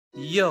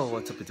Yo,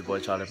 what's up, it's your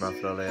boy Charlie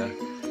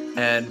Manfrolio,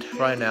 and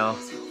right now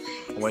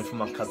I'm waiting for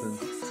my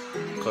cousins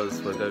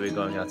because we're gonna be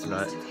going out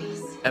tonight.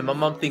 And my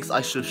mom thinks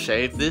I should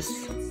shave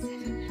this.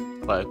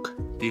 Like,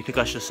 do you think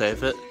I should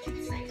shave it?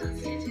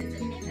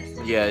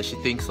 Yeah, she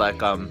thinks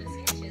like I'm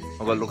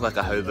gonna look like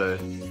a hobo.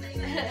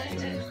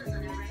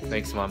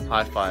 Thanks, mom.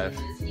 High five.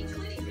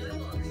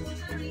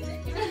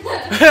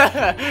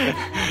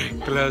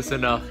 Close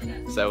enough.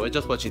 So we're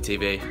just watching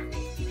TV,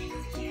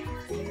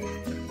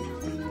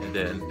 and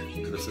then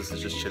Chris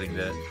is just chilling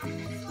there.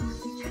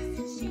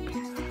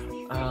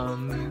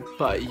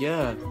 But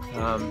yeah,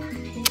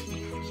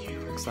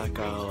 looks like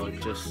I'll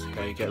just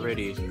go get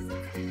ready.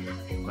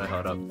 Wait,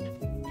 hold up.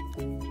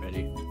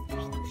 Ready?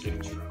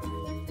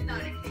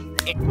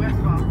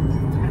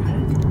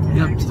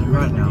 Yep, so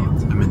right now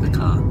I'm in the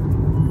car.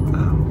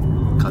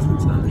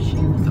 Cousins are at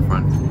the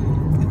front.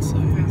 And so,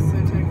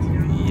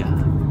 yeah,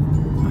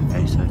 my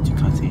face hurts, you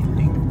can't see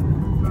anything.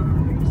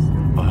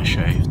 But I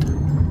shaved.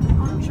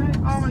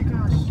 Oh my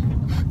gosh.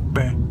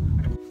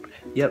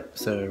 Yep,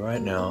 so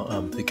right now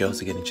the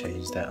girls are getting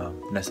changed at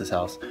Nessa's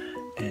house,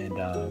 and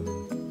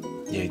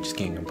yeah, just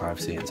getting in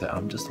privacy. And so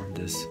I'm just on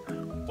this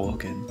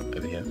organ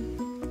over here,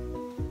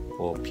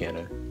 or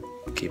piano,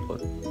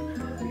 keyboard.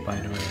 By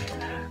the way,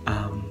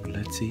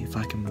 let's see if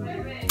I can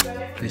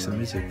play some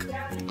music.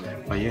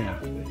 But yeah.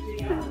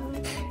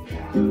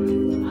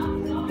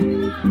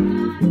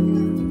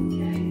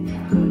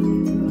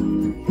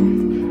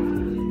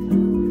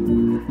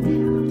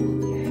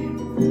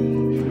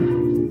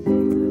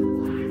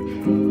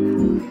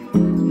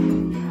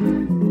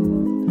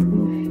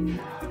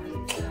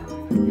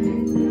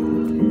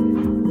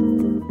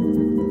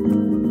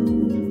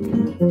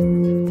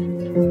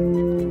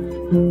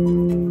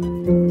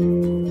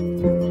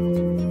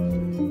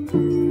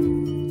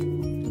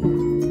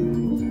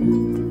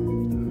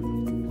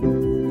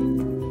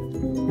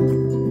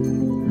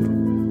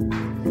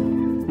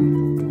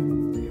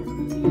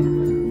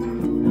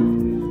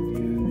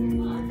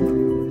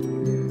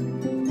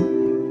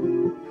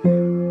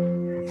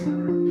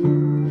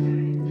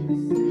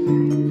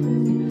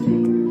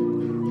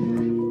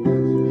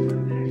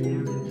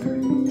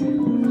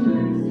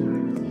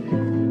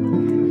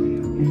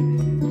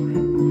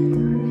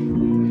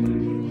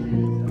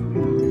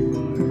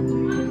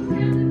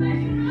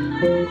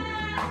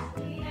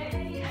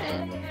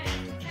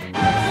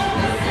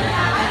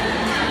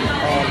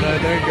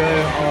 Don't go.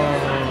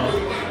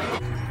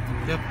 Oh.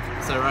 Yep.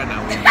 So right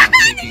now we're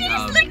taking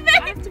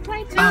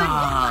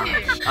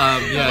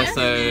yeah.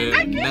 So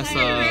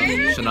Nessa,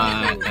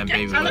 Shania, and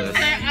Baby Willis,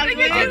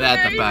 they're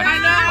at the back.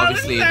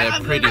 Obviously they're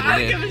pretty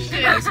lit,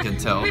 as you can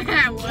tell.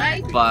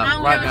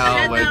 But right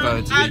now we're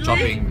going to be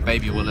dropping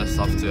Baby Willis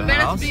off to her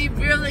house.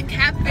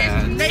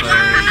 And so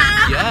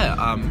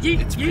yeah,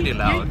 it's pretty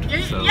loud.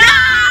 So.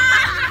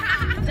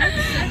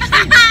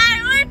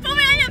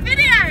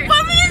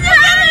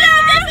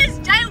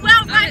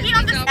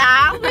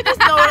 We just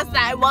noticed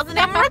that it wasn't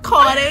even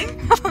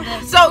recording.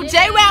 So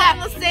Jay, we're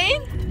at the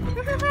scene.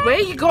 Where are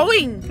you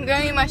going? I'm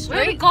going in my street.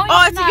 Where are we going?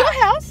 Oh, it's your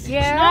house?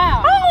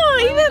 Yeah.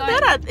 Oh, even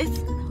better.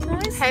 It's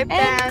nice and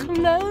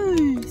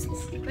closed.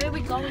 Where are we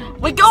going?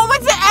 We're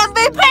going to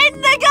MVP,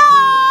 nigga!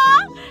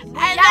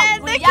 And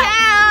then the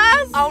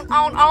cast. On.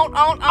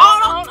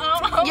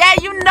 Yeah,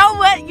 you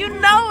know it. You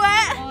know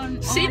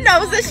it. She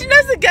knows it. She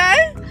knows the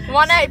guy.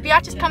 1A,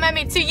 Beatrice come at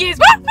me 2 years.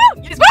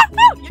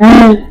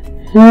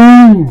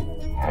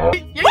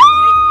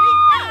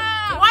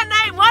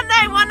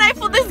 One night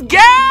for this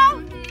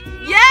girl.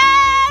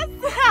 Yes.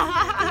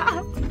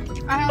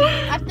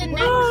 At the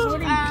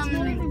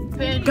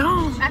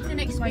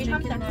next speed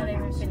hump,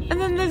 And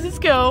then there's this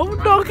girl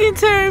talking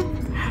to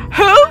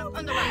who?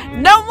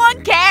 No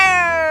one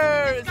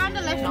cares.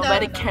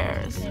 Nobody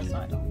cares.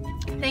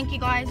 Thank you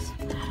guys.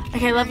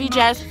 Okay, love you,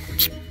 Jazz.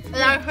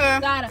 Love her.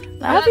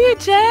 Love you,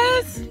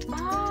 Jazz.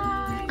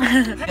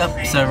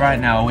 Yep, so right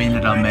now we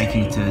ended up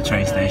making it to the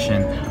train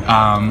station.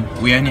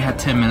 We only had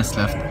 10 minutes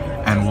left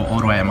and we're all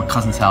the way at my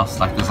cousin's house.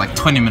 Like, it was like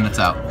 20 minutes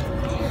out.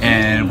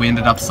 And we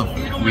ended up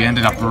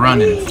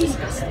running.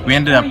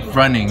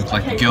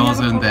 Like, the girls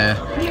in their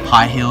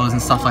high heels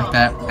and stuff like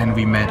that, and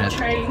we made it.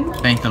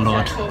 Thank the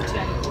Lord.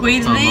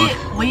 We lit,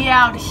 we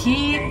out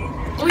here.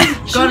 We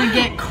gonna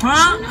get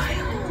crunk.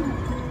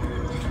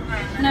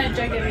 No,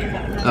 Joe gave me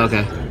that.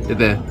 Okay, you're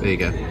there. There you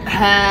go.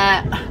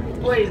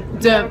 What's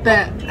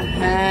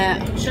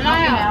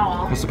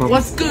the problem?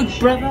 What's good,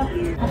 brother?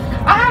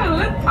 I had a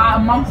lip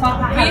mom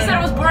thought you said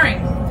it was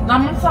boring. No,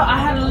 mom thought I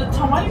had a lip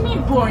time. What do you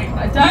mean boring?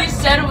 You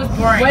said it was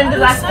boring. When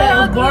did I say it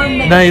was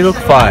boring? No, you look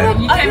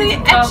fine. You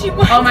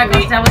oh my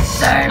gosh, that was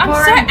so boring. I'm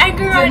so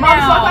angry right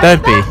now.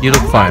 Don't be, you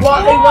look fine.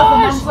 Well, it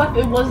wasn't mom's life,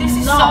 it was This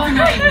is so not.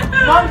 annoying.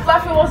 Mom's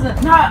life, it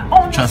wasn't. No,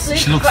 honestly. Trust,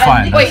 she looks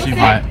fine.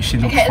 She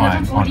looks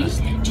fine,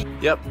 honest. 11:40.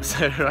 Yep,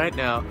 so right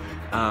now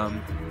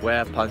we're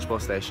at Punchbowl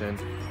Station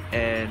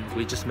and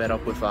we just met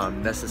up with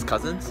Nessa's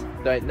cousins.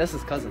 No,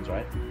 Nessa's cousins,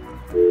 right?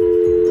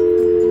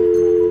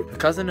 A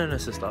cousin and a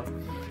sister.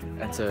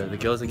 And so the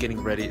girls are getting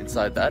ready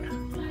inside that. Do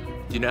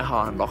you know how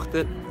I unlocked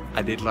it?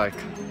 I did like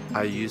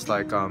I used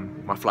like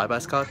my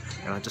Flybuys card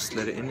and I just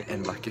slid it in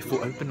and like it flew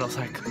open. I was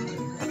like,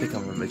 I think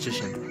I'm a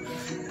magician.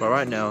 But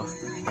right now,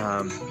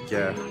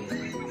 yeah,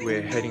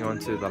 we're heading on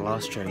to the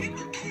last train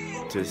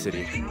to the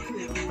city.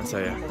 And so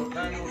yeah,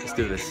 let's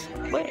do this.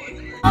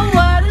 Oh,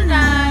 what a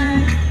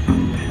night.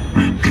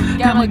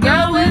 Got my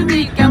girl with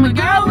me,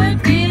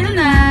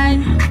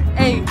 tonight.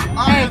 Hey,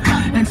 hey,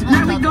 and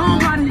tonight we gon'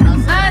 party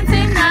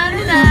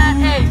 1999.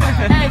 Hey,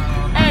 hey,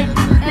 hey,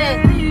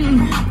 hey.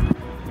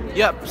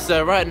 Yep,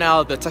 so right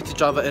now the taxi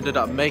driver ended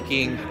up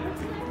making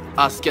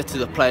us get to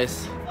the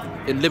place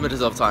in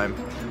limited of time.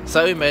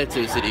 So we made it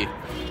to the city.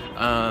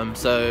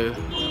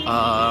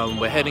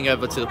 We're heading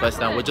over to the place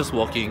now. We're just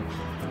walking.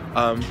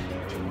 Oh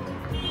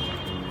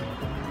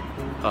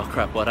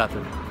crap, what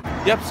happened?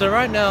 Yep, so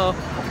right now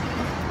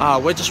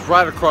we're just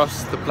right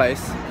across the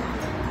place.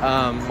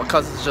 My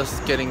cousin's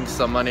just getting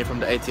some money from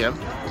the ATM.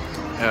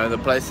 The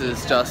place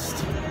is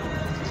just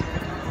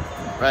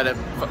right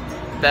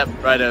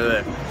over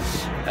there.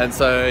 And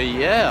so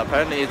yeah,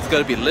 apparently it's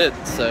gonna be lit,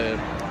 so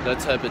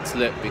let's hope it's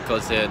lit,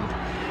 because then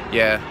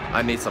yeah,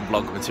 I need some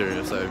vlog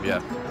material, so yeah,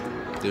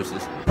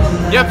 deuces.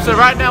 Yep, so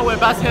right now we're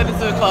about to head into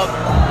the club.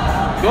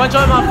 You wanna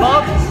join my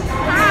vlog?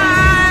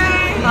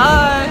 Hi.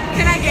 Hi!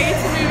 Can I get you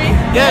to movie?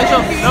 Yeah,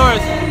 sure, no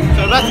worries.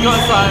 So we're about to go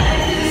inside.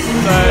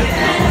 So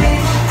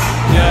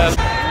yeah.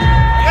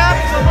 Yep,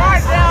 so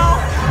right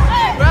now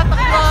we're at the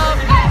club.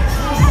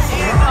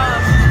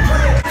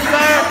 So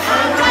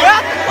we're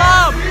at the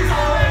club.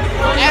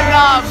 And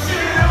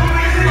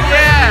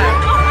yeah,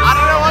 I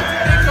don't know what to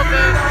think of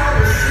it,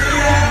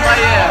 but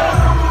yeah.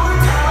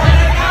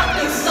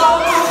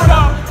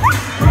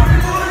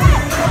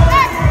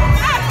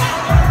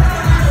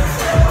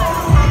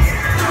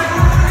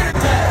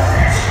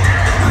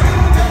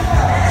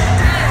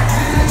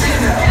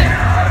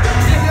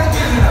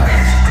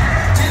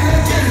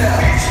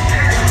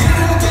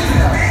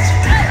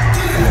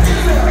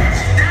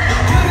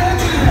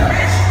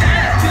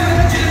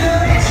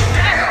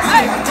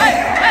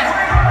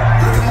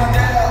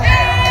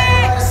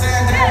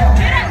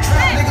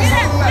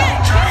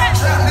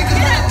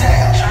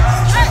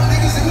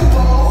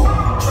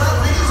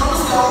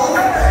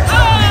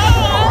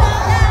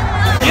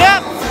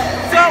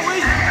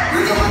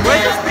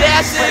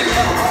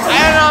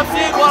 And I'm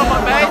seeing one of my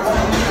mates.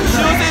 She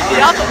was in the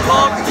other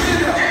vlog.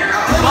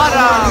 But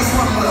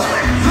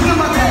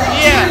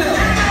yeah,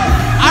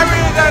 I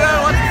really don't know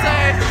what to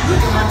say.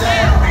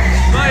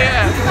 But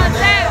yeah.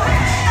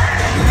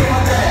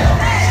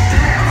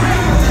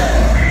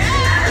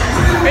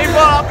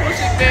 People are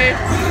pushing me.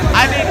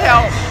 I need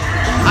help.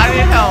 I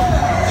need help.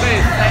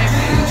 Please, thank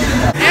me.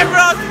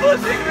 Everyone's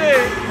pushing me.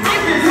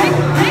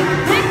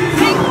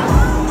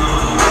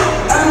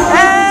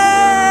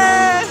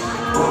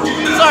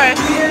 Sorry.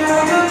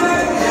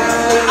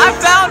 I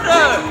found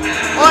her!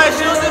 Oh,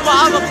 she was in my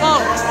other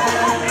vlog.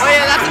 Oh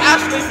yeah, that's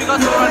Ashley, if you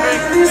guys are wondering.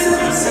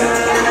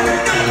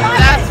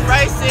 That's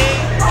Racy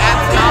and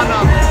Tiana.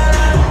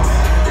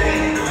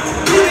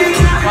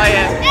 Oh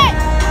yeah.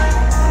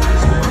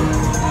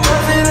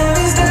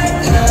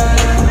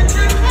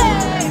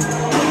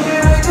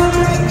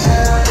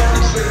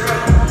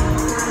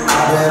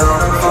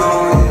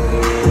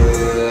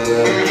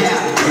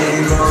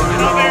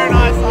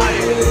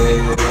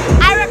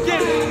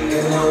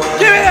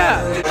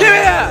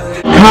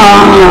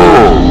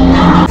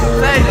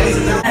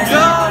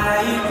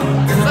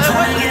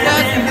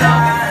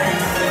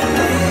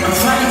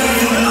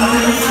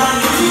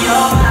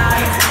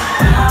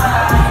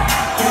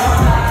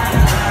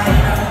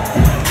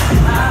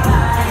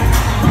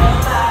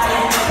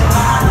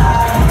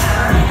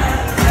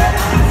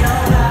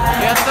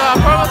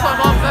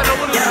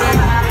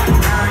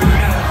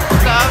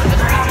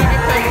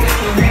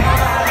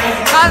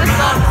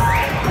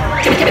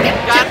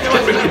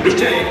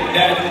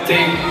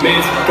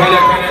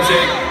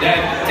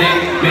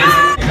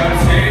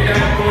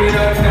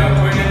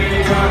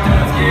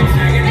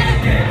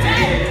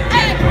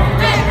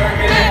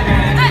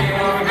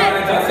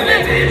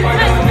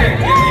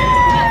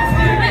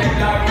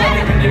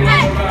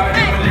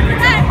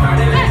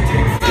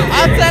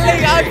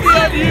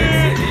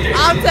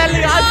 I'm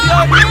telling us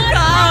your new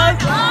cars!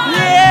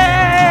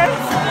 Yes!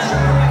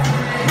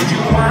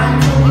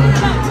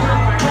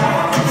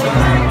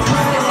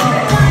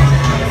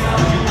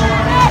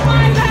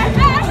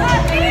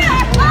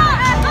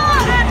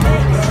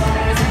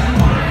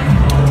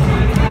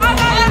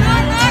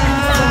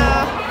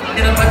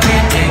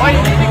 Why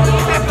you think you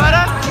can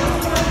better?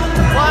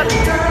 What?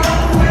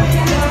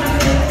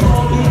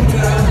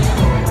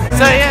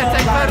 So yeah,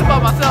 take photos by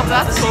myself,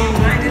 that's cool.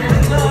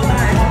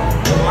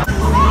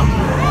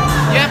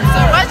 Yep,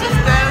 so we're just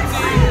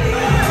dancing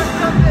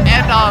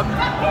and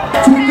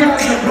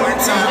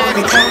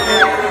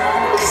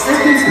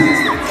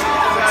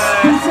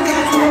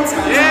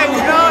yeah,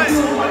 you know it.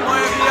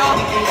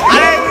 I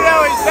don't even know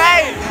what he's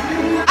saying.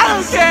 I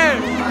don't care.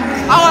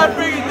 I want to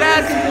freaking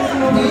dance.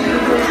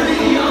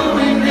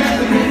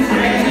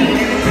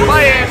 Oh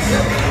yeah.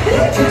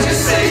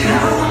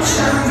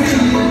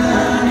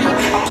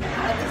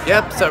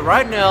 Yep, so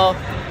right now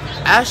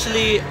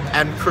Ashley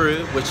and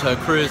crew, which her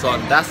crew is on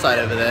that side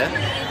over there,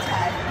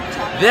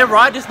 their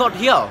ride is not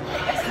here.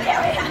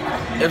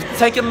 It's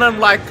taken them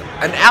like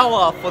an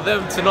hour for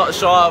them to not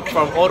show up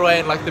from all the way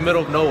in like the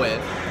middle of nowhere.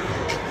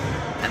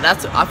 And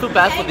that's, I feel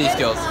bad for these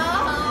girls.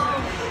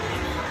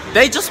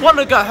 They just want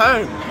to go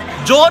home.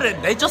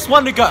 Jordan, they just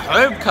want to go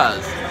home,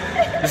 cuz.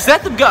 Just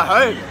let them go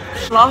home.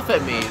 Laugh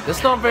at me.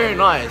 That's not very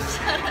nice.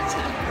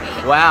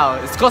 Wow,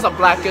 it's because I'm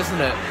black,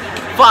 isn't it?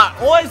 But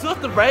always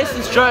with the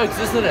racist jokes,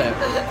 isn't it?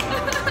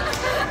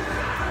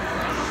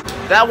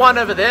 That one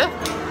over there?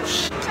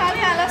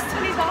 Charlie, I lost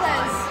 $20.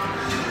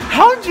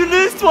 How did you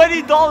lose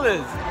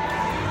 $20?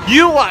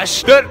 You are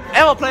should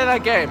ever play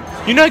that game.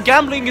 You know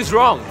gambling is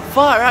wrong.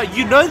 Far out,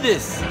 you know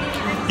this.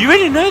 You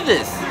already know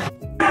this.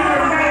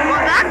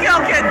 Well, that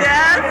girl can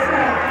dance.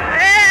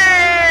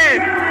 Hey!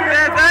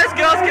 Those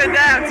girls can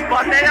dance,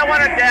 but they don't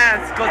want to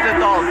dance because they're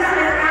dogs.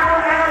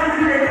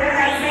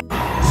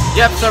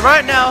 Yep, so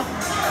right now.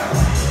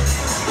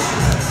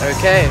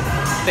 Okay,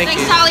 thank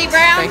you. Thanks, Charlie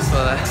Brown. Thanks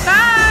for that.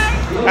 Bye.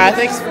 Alright,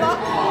 thanks.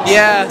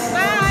 Yeah.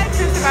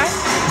 Bye.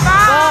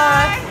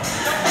 Bye.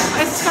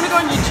 Is this gonna go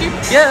on YouTube?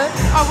 Yeah.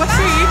 Oh, what's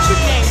your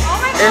YouTube name?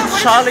 Oh my God. It's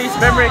Charlie's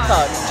memory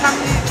card.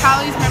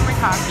 Charlie's memory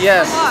card.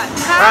 Yeah. What?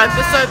 Alright,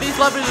 so these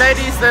lovely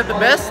ladies, they're the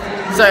best.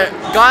 So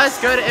guys,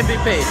 go to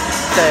MVP.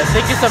 So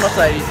thank you so much,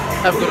 ladies.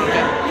 Have a good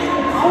weekend.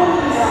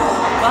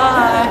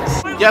 Bye.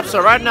 Yep.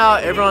 So right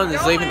now everyone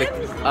is leaving the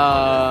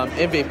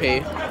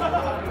MVP,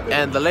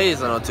 and the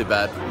ladies are not too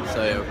bad.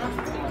 So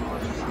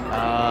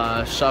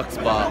shucks,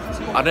 but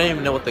I don't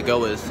even know what the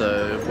goal is.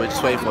 So we're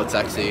just waiting for a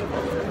taxi.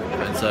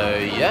 And so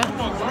yeah,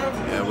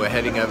 we're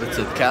heading over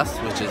to the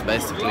cast, which is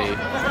basically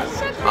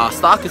our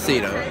Star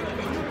Casino,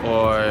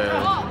 or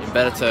in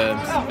better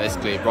terms,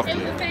 basically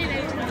Broccoli.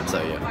 And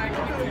so yeah.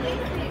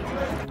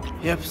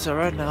 Yep. So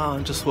right now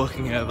I'm just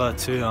walking over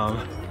to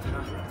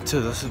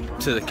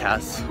the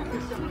cast,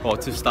 or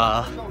to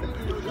Star,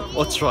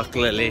 or to Rock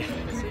Lily.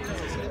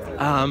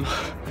 Damn,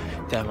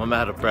 I'm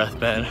out of breath,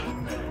 man.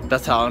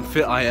 That's how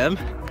unfit I am,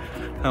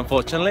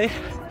 unfortunately.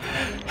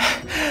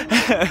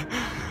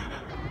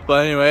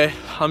 But anyway,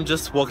 I'm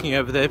just walking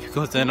over there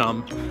because then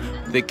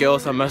the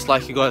girls are most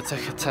likely going to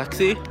take a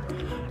taxi,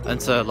 and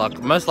so like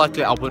most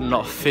likely I would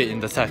not fit in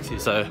the taxi.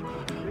 So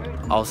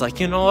I was like,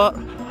 you know what,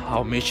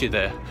 I'll meet you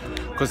there,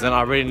 because then I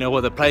already know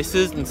where the place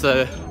is. And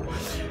so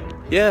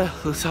yeah,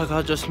 looks like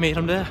I'll just meet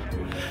them there.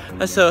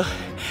 And so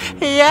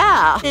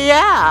yeah.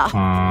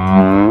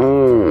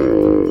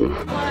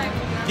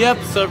 Yep,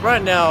 so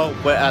right now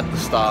we're at the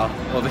Star,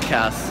 or the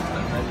cast,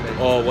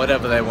 or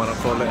whatever they want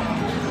to call it.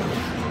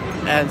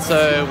 And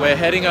so we're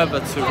heading over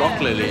to Rock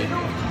Lily.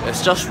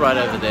 It's just right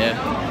over there.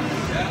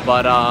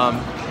 But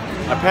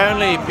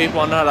apparently people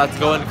are not allowed to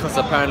go in because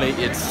apparently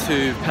it's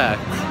too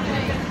packed.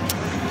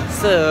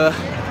 So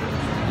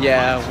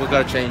yeah, we're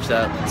gonna change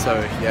that. So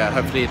yeah,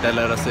 hopefully they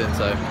let us in,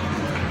 so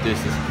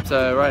deuces.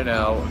 So right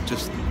now,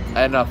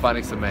 I ended up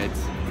finding some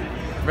mates.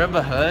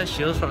 Remember her?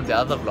 She was from the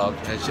other vlog,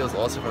 and she was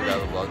also from the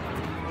other vlog.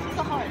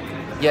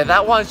 Yeah,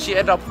 that one, she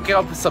ended up hooking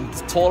up with some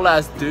tall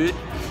ass dude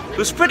who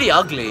was pretty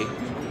ugly.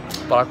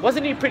 But like,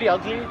 wasn't he pretty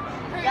ugly?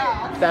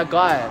 Yeah. That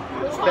guy.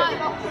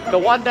 The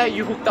one that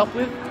you hooked up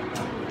with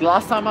the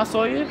last time I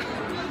saw you?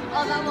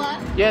 Oh, that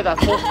one? Yeah, that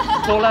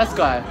tall ass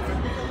guy.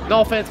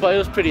 No offense, but he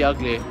was pretty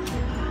ugly.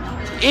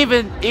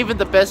 Even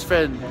the best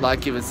friend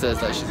like even says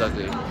that she's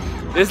ugly.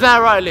 Isn't that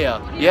right, Leah?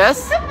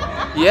 Yes?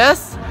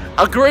 Yes?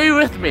 Agree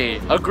with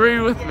me. Agree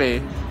with me.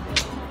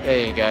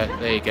 There you go.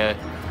 There you go.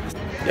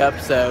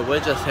 Yep, so we're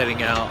just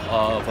heading out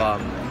of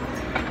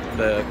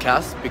the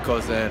cast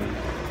because then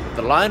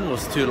the line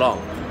was too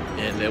long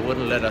and they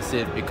wouldn't let us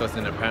in because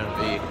then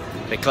apparently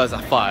they close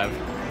at 5.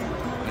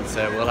 And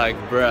so we're like,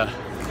 bruh,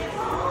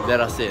 let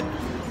us in.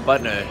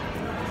 But no,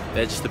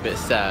 they're just a bit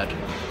sad.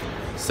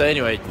 So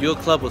anyway, your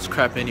club was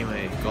crap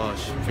anyway.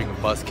 Gosh, freaking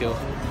buzzkill.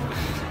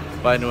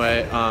 But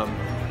anyway,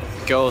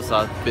 girls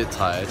are a bit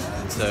tired,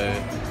 and so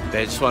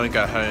they just want to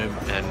go home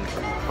and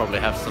probably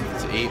have something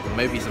to eat, or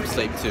maybe some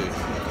sleep too.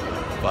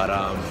 But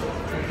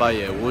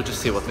yeah, we'll just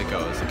see what the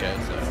goal is, okay?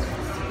 So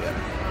yeah.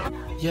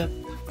 Yep.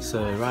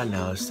 So right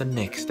now it's the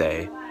next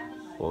day.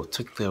 Well,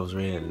 technically it was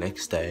really the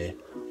next day,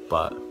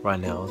 but right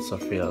now it's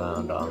roughly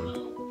around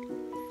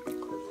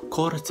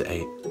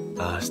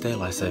 7:45. Stay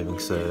life saving,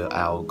 so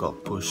our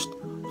got pushed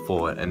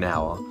for an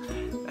hour,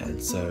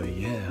 and so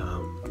yeah,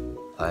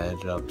 I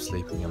ended up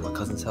sleeping at my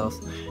cousin's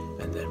house,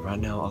 and then right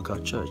now I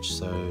got church,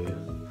 so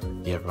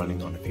yeah,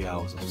 running on a few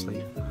hours of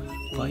sleep.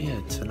 But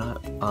yeah, tonight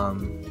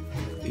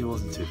it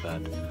wasn't too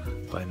bad.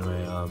 But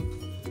anyway,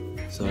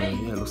 so yeah,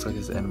 it looks like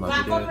it's the end of my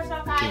video.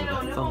 Give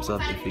it a thumbs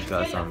up if you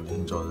guys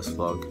enjoy this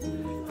vlog.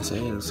 So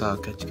yeah, looks like I'll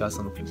catch you guys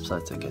on the flip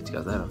side. So catch you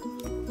guys later.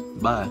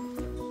 Bye.